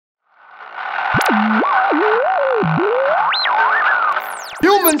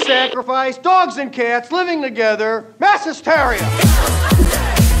Human sacrifice, dogs and cats living together, mass hysteria.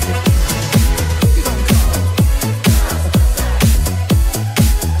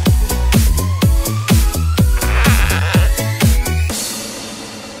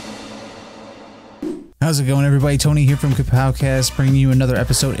 How's it going, everybody? Tony here from Kapowcast, bringing you another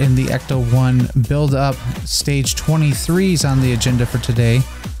episode in the Ecto-1 build-up. Stage 23 is on the agenda for today.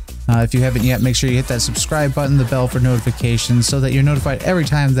 If you haven't yet, make sure you hit that subscribe button, the bell for notifications, so that you're notified every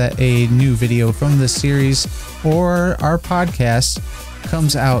time that a new video from this series or our podcast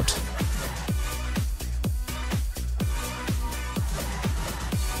comes out.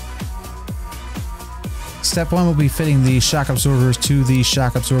 Step 1 will be fitting the shock absorbers to the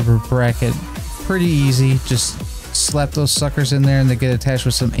shock absorber bracket. Pretty easy, just slap those suckers in there and they get attached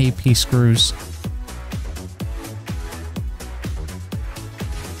with some AP screws.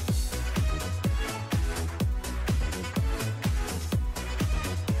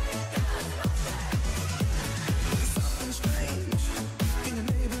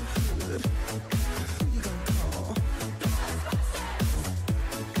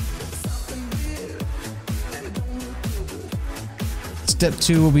 Step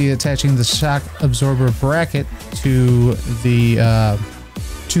 2 will be attaching the shock absorber bracket to the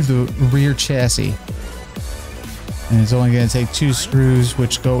rear chassis, and it's only going to take 2 screws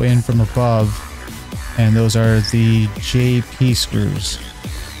which go in from above, and those are the JP screws.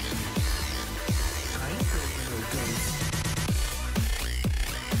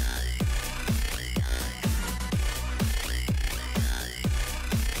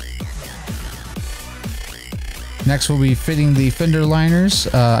 Next we'll be fitting the fender liners.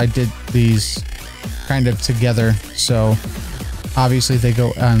 I did these kind of together, so obviously they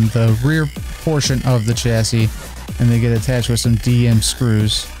go on the rear portion of the chassis and they get attached with some DM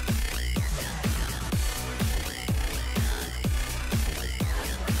screws.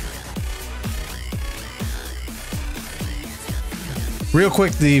 Real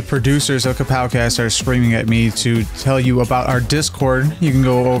quick, the producers of Kapowcast are screaming at me to tell you about our Discord. You can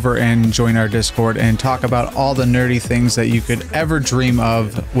go over and join our Discord and talk about all the nerdy things that you could ever dream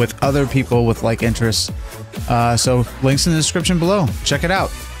of with other people with like interests. So links in the description below. Check it out.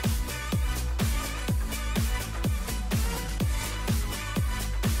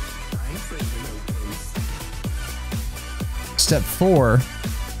 Step 4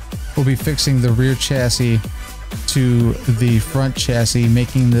 will be fixing the rear chassis to the front chassis,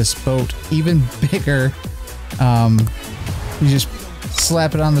 making this boat even bigger. You just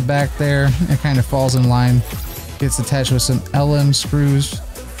slap it on the back there, it kind of falls in line, gets attached with some LM screws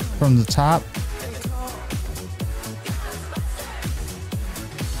from the top.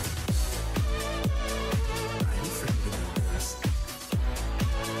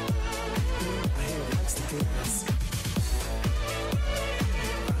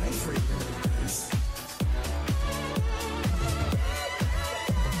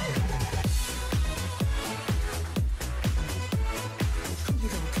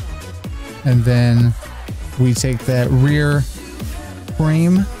 And then we take that rear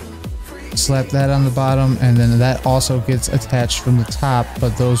frame, slap that on the bottom, and then that also gets attached from the top,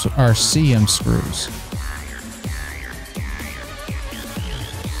 but those are CM screws.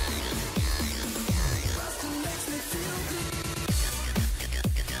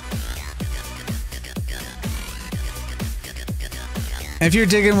 If you're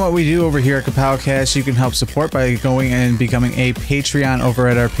digging what we do over here at Kapowcast, you can help support by going and becoming a Patreon over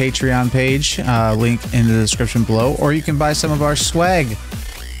at our Patreon page, link in the description below, or you can buy some of our swag,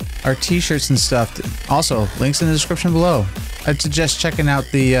 our t-shirts and stuff. Also, links in the description below. I'd suggest checking out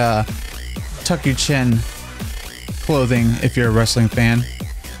the Tuck Your Chin clothing if you're a wrestling fan.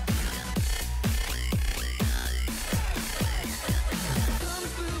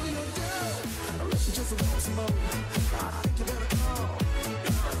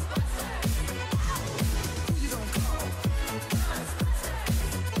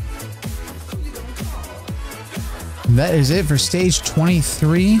 That is it for stage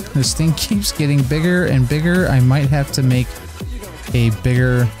 23. This thing keeps getting bigger and bigger. I might have to make a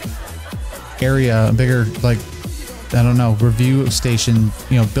bigger area, a bigger, like, I don't know, review station,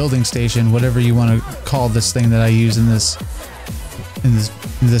 you know, building station, whatever you want to call this thing that I use in this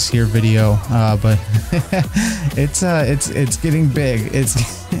here video. But it's getting big.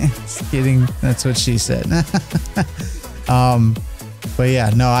 It's getting, that's what she said. But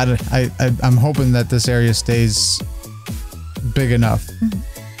yeah, no, I'm hoping that this area stays big enough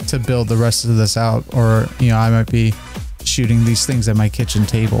to build the rest of this out, or, you know, I might be shooting these things at my kitchen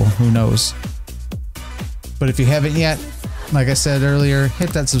table, who knows. But if you haven't yet, like I said earlier, hit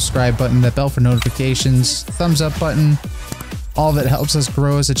that subscribe button, that bell for notifications, thumbs up button. All of it helps us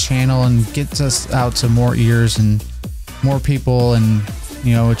grow as a channel and gets us out to more ears and more people, and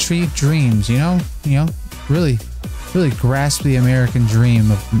you know, achieve dreams. You know, really grasp the American dream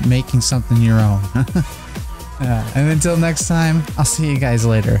of making something your own. And until next time, I'll see you guys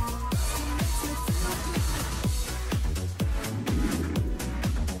later.